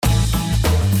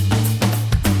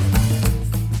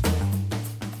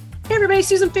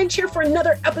everybody, Susan Finch here for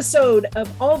another episode of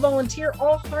All Volunteer,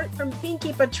 All Heart from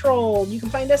Binky Patrol. You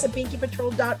can find us at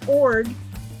binkypatrol.org,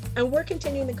 and we're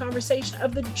continuing the conversation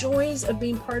of the joys of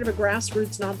being part of a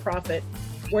grassroots nonprofit,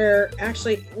 where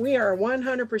actually we are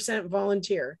 100%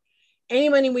 volunteer. Any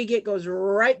money we get goes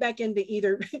right back into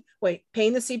either,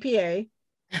 paying the CPA,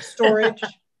 storage,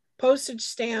 postage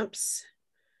stamps,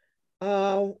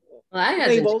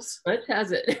 labels. What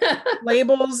has it?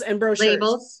 Labels and brochures.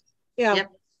 Labels. Yeah,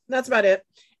 yep. That's about it.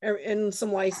 And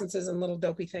some licenses and little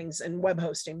dopey things and web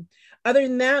hosting. Other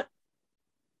than that,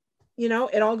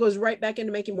 it all goes right back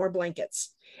into making more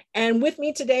blankets. And with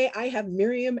me today, I have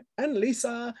Miriam and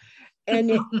Lisa,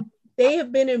 and they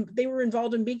were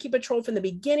involved in Binky Patrol from the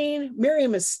beginning.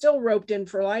 Miriam is still roped in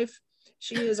for life.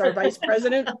 She is our vice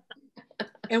president.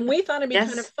 And we thought it'd be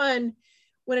kind of fun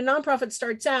when a nonprofit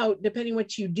starts out, depending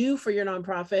what you do for your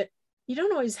nonprofit, you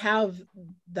don't always have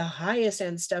the highest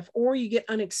end stuff, or you get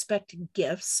unexpected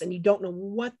gifts and you don't know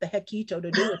what the heckito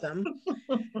to do with them.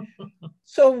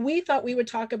 So we thought we would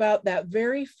talk about that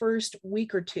very first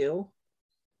week or two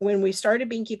when we started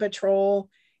Binky Patrol.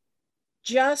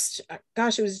 It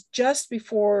was just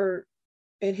before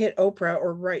it hit Oprah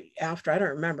or right after, I don't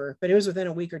remember, but it was within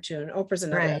a week or two, and Oprah's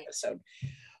another episode.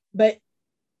 But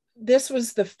this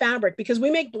was the fabric, because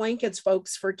we make blankets,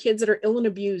 folks, for kids that are ill and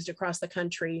abused across the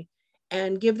country,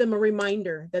 and give them a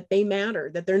reminder that they matter,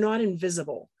 that they're not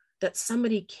invisible, that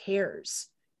somebody cares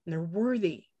and they're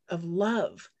worthy of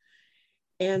love.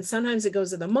 And sometimes it goes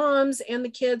to the moms and the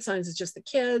kids, sometimes it's just the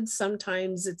kids,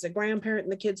 sometimes it's a grandparent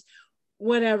and the kids,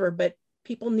 whatever, but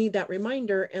people need that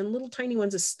reminder, and little tiny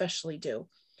ones especially do.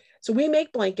 So we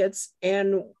make blankets.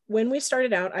 And when we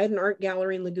started out, I had an art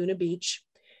gallery in Laguna Beach,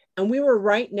 and we were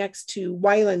right next to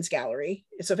Wyland's gallery.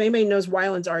 So if anybody knows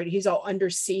Wyland's art, he's all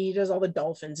undersea, he does all the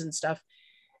dolphins and stuff.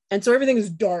 And so everything is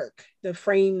dark. The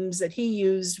frames that he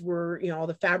used were, all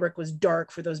the fabric was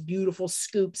dark for those beautiful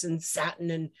scoops and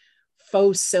satin and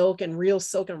faux silk and real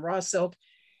silk and raw silk.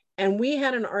 And we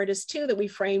had an artist too that we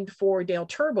framed for Dale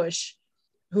Turbush,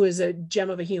 who is a gem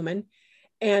of a human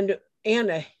and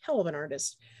a hell of an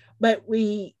artist. But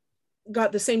we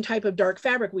got the same type of dark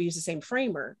fabric. We used the same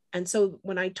framer. And so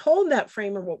when I told that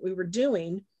framer what we were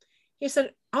doing, he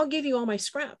said, I'll give you all my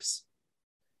scraps.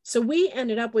 So we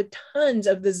ended up with tons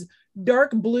of this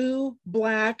dark blue,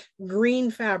 black, green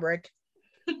fabric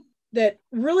that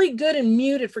really good and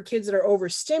muted for kids that are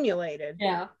overstimulated.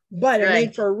 Yeah. But it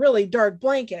made for a really dark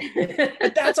blanket.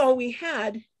 But that's all we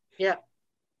had. Yeah.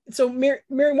 So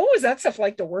Miriam, what was that stuff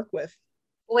like to work with?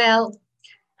 Well,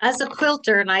 as a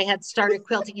quilter, and I had started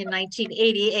quilting in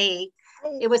 1988,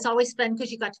 it was always fun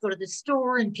because you got to go to the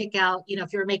store and pick out,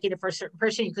 if you were making it for a certain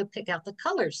person, you could pick out the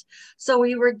colors. So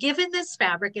we were given this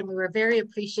fabric and we were very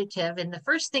appreciative. And the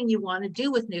first thing you want to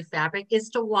do with new fabric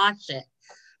is to wash it.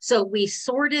 So we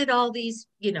sorted all these,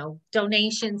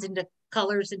 donations into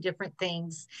colors and different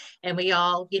things. And we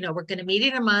all, we're going to meet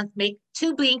in a month, make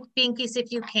 2 binkies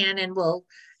if you can, and we'll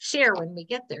share when we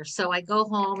get there. So I go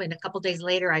home, and a couple days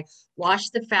later, I wash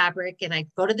the fabric and I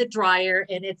go to the dryer,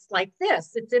 and it's like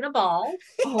this. It's in a ball.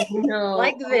 Oh, no.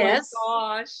 Like this. Oh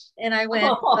my gosh. And I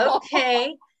went,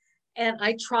 okay. And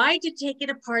I tried to take it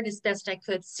apart as best I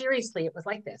could. Seriously, it was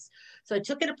like this. So I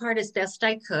took it apart as best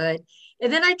I could.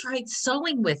 And then I tried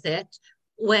sewing with it.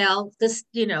 Well,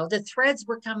 the threads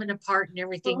were coming apart and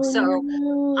everything.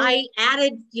 So I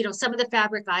added, some of the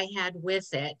fabric I had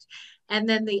with it. And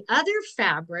then the other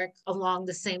fabric along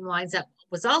the same lines that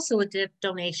was also a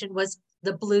donation was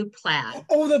the blue plaid.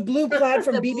 Oh, the blue plaid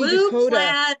from BB Dakota.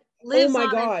 Plaid lives my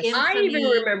gosh. I even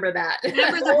remember that.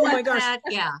 Remember the oh blue my gosh. plaid?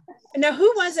 Yeah. Now,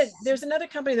 who was it? There's another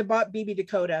company that bought BB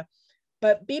Dakota,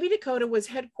 but BB Dakota was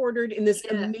headquartered in this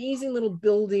amazing little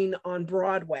building on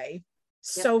Broadway.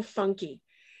 So funky.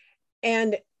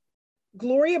 And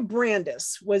Gloria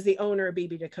Brandis was the owner of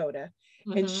BB Dakota.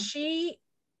 Mm-hmm. And she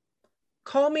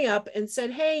called me up and said,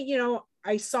 hey,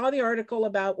 I saw the article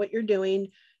about what you're doing.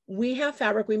 We have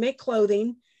fabric, we make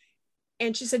clothing.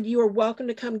 And she said, you are welcome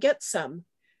to come get some.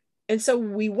 And so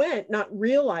we went, not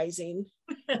realizing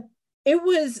it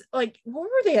was like, what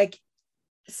were they, like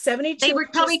 72 they were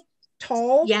probably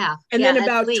tall? Yeah. And then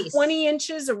about 20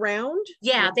 inches around?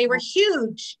 Yeah, they were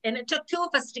huge. And it took 2 of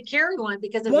us to carry one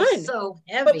because it was so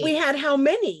heavy. But we had how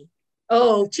many?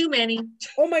 Oh, too many.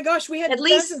 Oh my gosh, we had at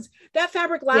dozens. Least that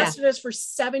fabric lasted us for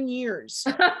 7 years.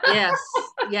 Yes.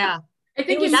 Yeah. I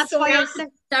think that's why I said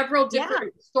several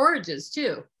different storages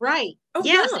too. Right. Oh,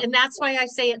 yes. Yeah. And that's why I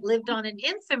say it lived on in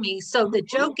infamy. So the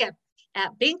joke at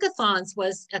Binkathons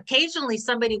was occasionally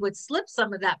somebody would slip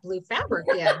some of that blue fabric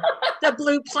in, the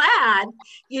blue plaid,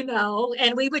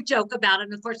 and we would joke about it.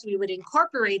 And of course we would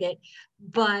incorporate it.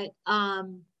 But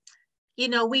you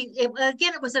know,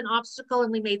 again, it was an obstacle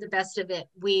and we made the best of it.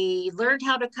 We learned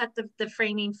how to cut the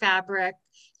framing fabric,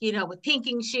 you know, with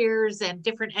pinking shears and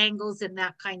different angles and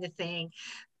that kind of thing.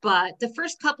 But the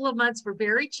first couple of months were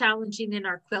very challenging in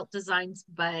our quilt designs,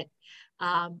 but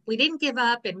we didn't give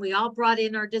up, and we all brought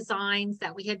in our designs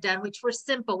that we had done, which were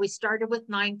simple. We started with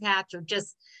 9-patch or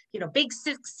just, you know, big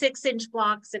 6-inch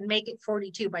blocks and make it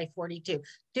 42 by 42.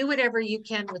 Do whatever you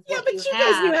can with what you have. Yeah, but you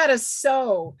guys knew how to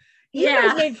sew. You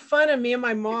guys made fun of me and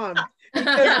my mom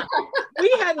because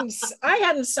I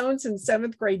hadn't sewn since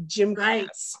 7th grade gym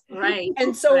class. Right.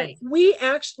 And so we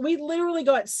literally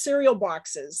got cereal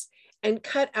boxes and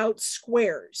cut out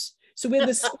squares. So we had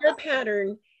the square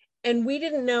pattern, and we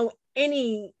didn't know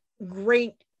any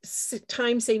great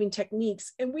time-saving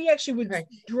techniques. And we actually would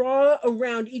draw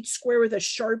around each square with a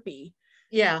Sharpie.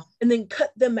 Yeah. And then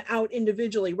cut them out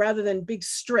individually rather than big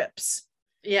strips.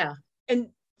 Yeah. And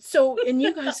so, and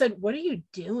you guys said, what are you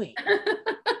doing?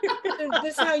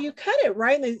 This is how you cut it,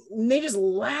 right? And they just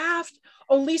laughed.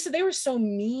 Oh, Lisa, they were so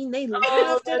mean. They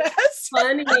laughed at us.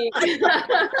 Funny.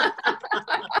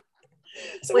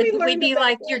 So we'd be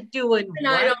like, you're doing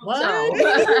what?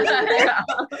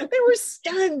 They were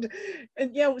stunned.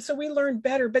 And yeah, so we learned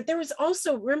better. But there was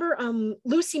also, remember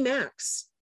Lucy Max?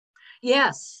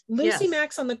 Yes. Lucy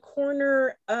Max on the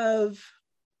corner of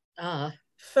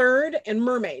 3rd and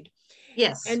Mermaid.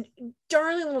 Yes. And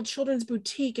darling little children's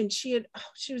boutique. And she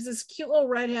was this cute little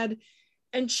redhead,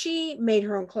 and she made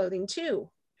her own clothing too.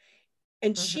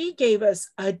 And she gave us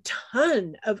a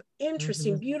ton of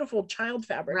interesting, beautiful child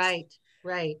fabrics.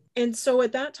 Right. And so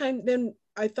at that time, then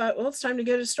I thought, well, it's time to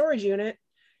get a storage unit.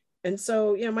 And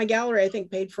so, you know, my gallery, I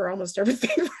think, paid for almost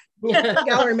everything. The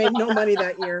gallery made no money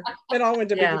that year. It all went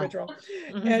to Baby Patrol.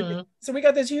 And so we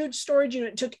got this huge storage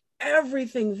unit, took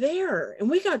everything there. And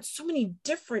we got so many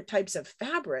different types of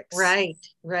fabrics. Right.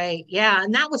 Yeah.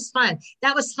 And that was fun.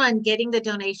 That was fun getting the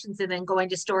donations and then going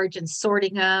to storage and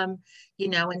sorting them, you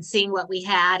know, and seeing what we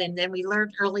had. And then we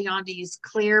learned early on to use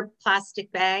clear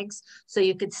plastic bags so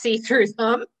you could see through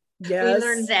them. Yes. We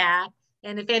learned that.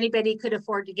 And if anybody could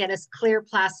afford to get us clear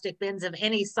plastic bins of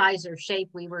any size or shape,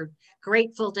 we were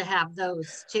grateful to have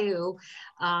those too.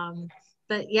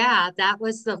 But yeah, that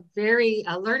was a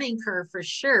learning curve for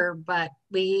sure, but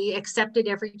we accepted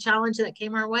every challenge that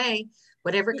came our way.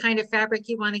 Whatever kind of fabric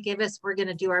you want to give us, we're going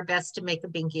to do our best to make a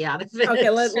binky out of it. Okay,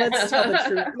 let's tell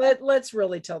the truth. Let's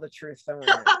really tell the truth, though.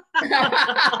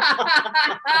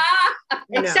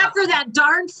 Except for that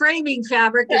darn framing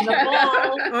fabric in the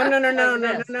ball.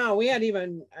 Oh no. We had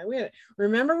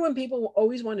remember when people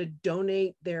always wanted to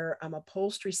donate their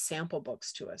upholstery sample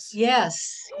books to us?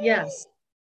 Yes.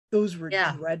 Those were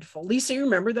dreadful. Lisa, you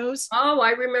remember those? Oh,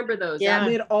 I remember those. Yeah,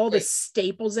 they had all the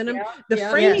staples in them. The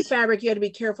framing fabric, you had to be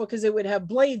careful because it would have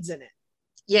blades in it.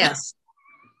 Yes.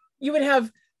 You would have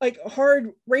like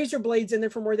hard razor blades in there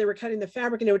from where they were cutting the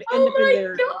fabric, and it would end up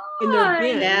in their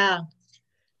bin. Yeah.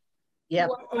 Yeah.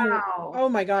 Wow. Oh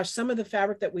my gosh, some of the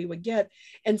fabric that we would get,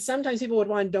 and sometimes people would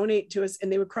want to donate to us, and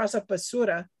they would cross up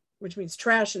basura, which means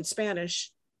trash in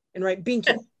Spanish, and write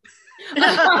binky.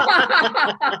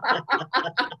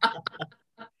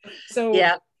 So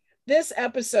this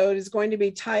episode is going to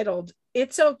be titled,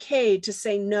 "It's Okay to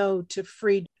Say No to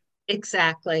Freedom."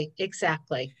 Exactly.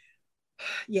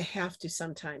 You have to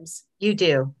sometimes. You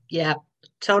do. Yeah.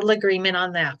 Total agreement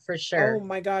on that for sure. Oh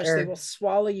my gosh, they will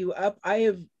swallow you up.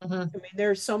 I mean,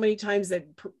 there are so many times that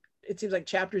it seems like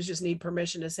chapters just need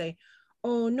permission to say,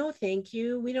 oh, no, thank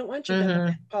you. We don't want you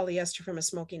to polyester from a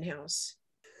smoking house.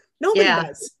 Nobody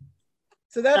does.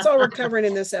 So that's all we're covering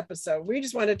in this episode. We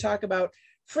just want to talk about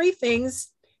free things,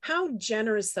 how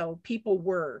generous, though, people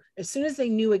were. As soon as they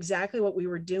knew exactly what we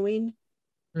were doing,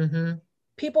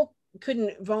 people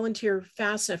couldn't volunteer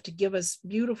fast enough to give us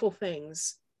beautiful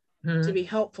things to be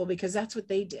helpful, because that's what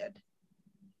they did.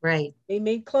 Right. They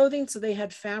made clothing, so they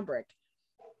had fabric.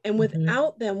 And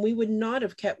without them, we would not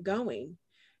have kept going.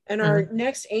 And our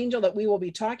next angel that we will be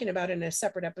talking about in a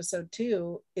separate episode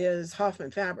too is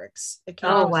Hoffman Fabrics.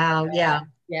 Oh, wow.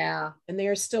 Yeah. And they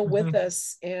are still with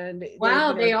us. And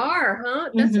wow, they are, huh?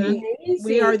 That's amazing.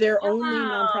 We are their only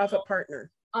nonprofit partner.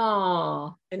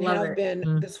 Oh, and have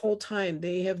been this whole time.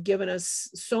 They have given us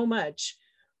so much.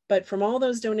 But from all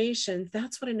those donations,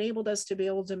 that's what enabled us to be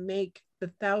able to make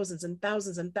the thousands and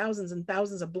thousands and thousands and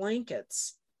thousands of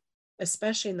blankets,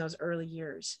 especially in those early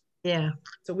years. Yeah.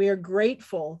 So we are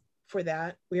grateful for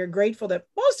that. We are grateful that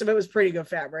most of it was pretty good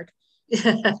fabric.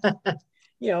 The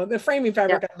framing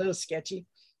fabric got a little sketchy.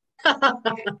 But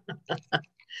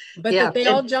that they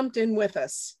all jumped in with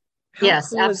us.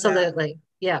 Yes, absolutely.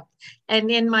 Yeah. And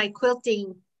in my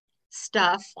quilting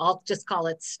stuff, I'll just call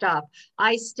it stuff,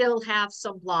 I still have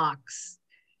some blocks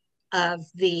of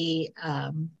the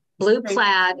blue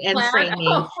plaid and framing.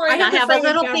 Oh, I have a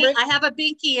little I have a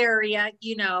binky area,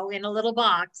 you know, in a little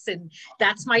box, and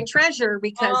that's my treasure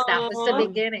because that was the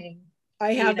beginning.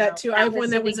 I have that too. I have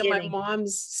one that was in my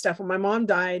mom's stuff. When my mom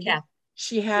died,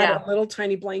 she had a little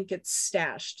tiny blanket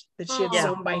stashed that she had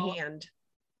sewn by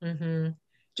hand.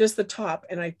 Just the top,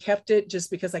 and I kept it just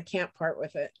because I can't part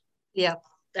with it. Yep,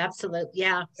 absolutely.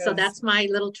 Yeah. So that's my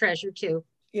little treasure too.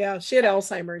 Yeah, she had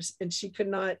Alzheimer's and she could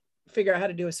not figure out how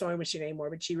to do a sewing machine anymore,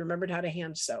 but she remembered how to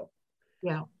hand sew.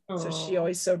 Yeah. So she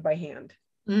always sewed by hand.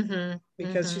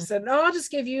 Because she said, "No, I'll just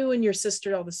give you and your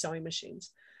sister all the sewing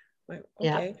machines." I'm like,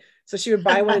 okay. So she would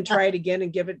buy one and try it again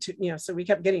and give it to, you know, so we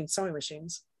kept getting sewing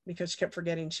machines because she kept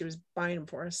forgetting she was buying them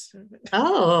for us.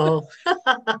 Oh.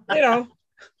 You know,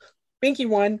 Binky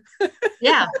one.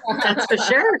 Yeah, that's for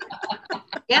sure.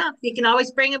 Yeah, you can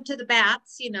always bring them to the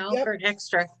bats, you know, for an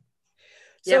extra.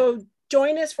 So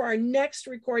join us for our next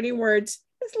recording where it's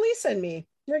Lisa and me.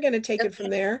 We're going to take it from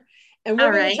there. And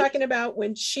we're going to be talking about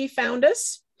when she found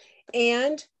us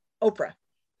and Oprah,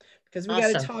 because we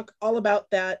got to talk all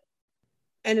about that.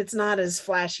 And it's not as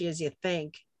flashy as you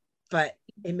think, but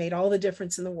it made all the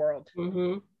difference in the world.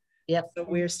 So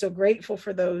we're still grateful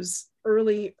for those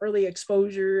early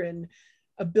exposure and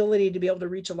ability to be able to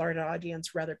reach a large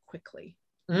audience rather quickly.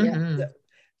 So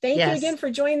thank you again for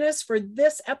joining us for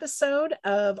this episode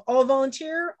of All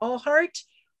Volunteer, All Heart,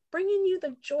 bringing you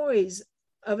the joys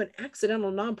of an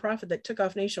accidental nonprofit that took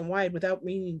off nationwide without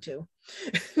meaning to.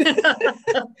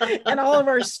 And all of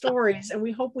our stories. And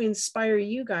we hope we inspire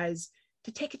you guys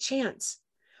to take a chance.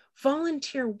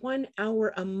 Volunteer 1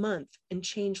 hour a month and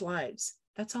change lives.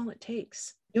 That's all it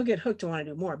takes. You'll get hooked to want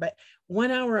to do more, but 1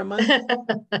 hour a month,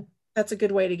 that's a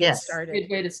good way to get started.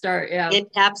 Good way to start. Yeah.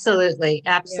 Absolutely.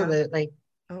 Yeah.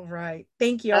 All right.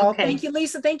 Thank you all. Thank you,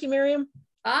 Lisa. Thank you, Miriam.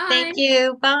 Bye. Thank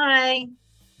you. Bye.